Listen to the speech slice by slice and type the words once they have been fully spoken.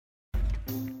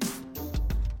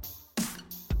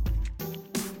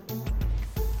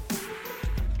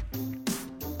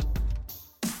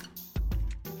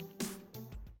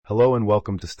Hello and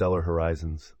welcome to Stellar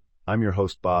Horizons. I'm your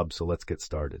host Bob, so let's get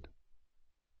started.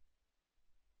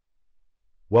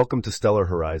 Welcome to Stellar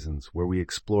Horizons, where we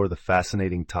explore the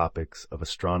fascinating topics of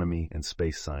astronomy and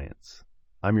space science.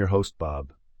 I'm your host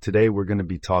Bob. Today we're going to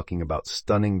be talking about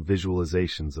stunning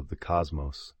visualizations of the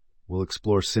cosmos. We'll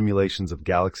explore simulations of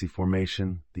galaxy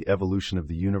formation, the evolution of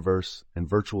the universe, and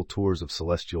virtual tours of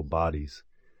celestial bodies.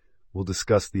 We'll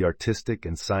discuss the artistic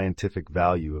and scientific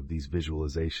value of these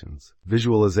visualizations.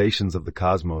 Visualizations of the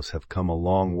cosmos have come a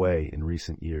long way in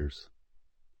recent years.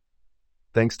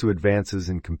 Thanks to advances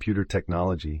in computer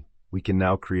technology, we can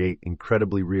now create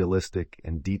incredibly realistic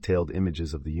and detailed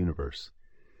images of the universe.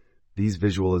 These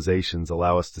visualizations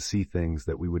allow us to see things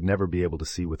that we would never be able to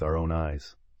see with our own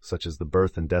eyes, such as the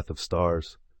birth and death of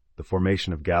stars, the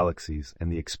formation of galaxies, and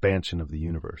the expansion of the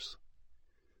universe.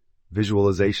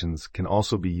 Visualizations can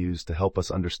also be used to help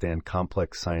us understand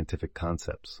complex scientific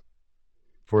concepts.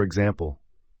 For example,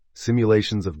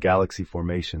 simulations of galaxy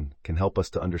formation can help us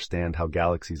to understand how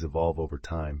galaxies evolve over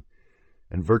time,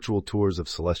 and virtual tours of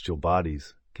celestial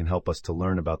bodies can help us to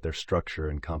learn about their structure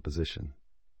and composition.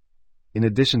 In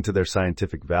addition to their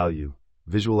scientific value,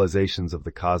 visualizations of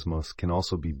the cosmos can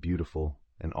also be beautiful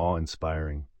and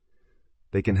awe-inspiring.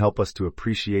 They can help us to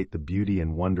appreciate the beauty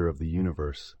and wonder of the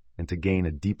universe and to gain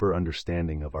a deeper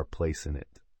understanding of our place in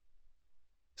it.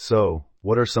 So,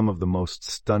 what are some of the most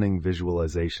stunning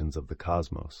visualizations of the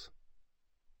cosmos?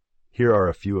 Here are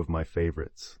a few of my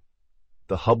favorites.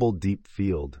 The Hubble Deep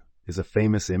Field is a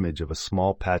famous image of a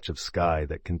small patch of sky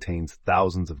that contains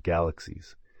thousands of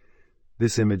galaxies.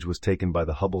 This image was taken by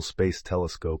the Hubble Space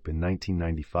Telescope in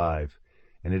 1995,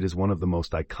 and it is one of the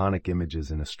most iconic images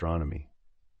in astronomy.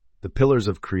 The Pillars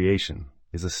of Creation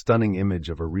is a stunning image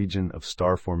of a region of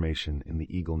star formation in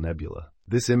the Eagle Nebula.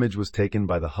 This image was taken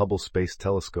by the Hubble Space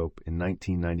Telescope in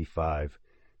 1995,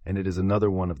 and it is another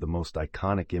one of the most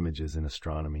iconic images in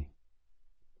astronomy.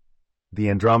 The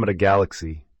Andromeda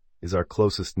Galaxy is our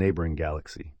closest neighboring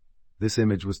galaxy. This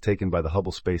image was taken by the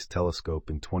Hubble Space Telescope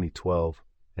in 2012,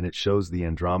 and it shows the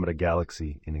Andromeda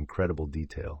Galaxy in incredible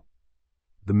detail.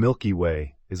 The Milky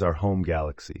Way is our home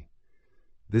galaxy.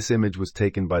 This image was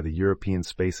taken by the European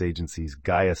Space Agency's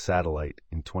Gaia satellite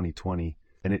in 2020,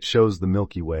 and it shows the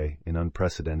Milky Way in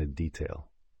unprecedented detail.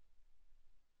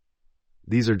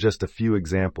 These are just a few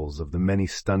examples of the many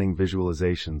stunning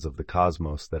visualizations of the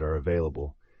cosmos that are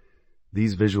available.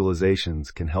 These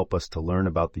visualizations can help us to learn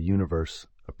about the universe,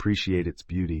 appreciate its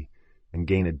beauty, and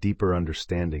gain a deeper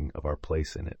understanding of our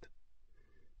place in it.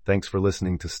 Thanks for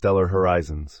listening to Stellar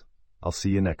Horizons. I'll see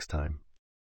you next time.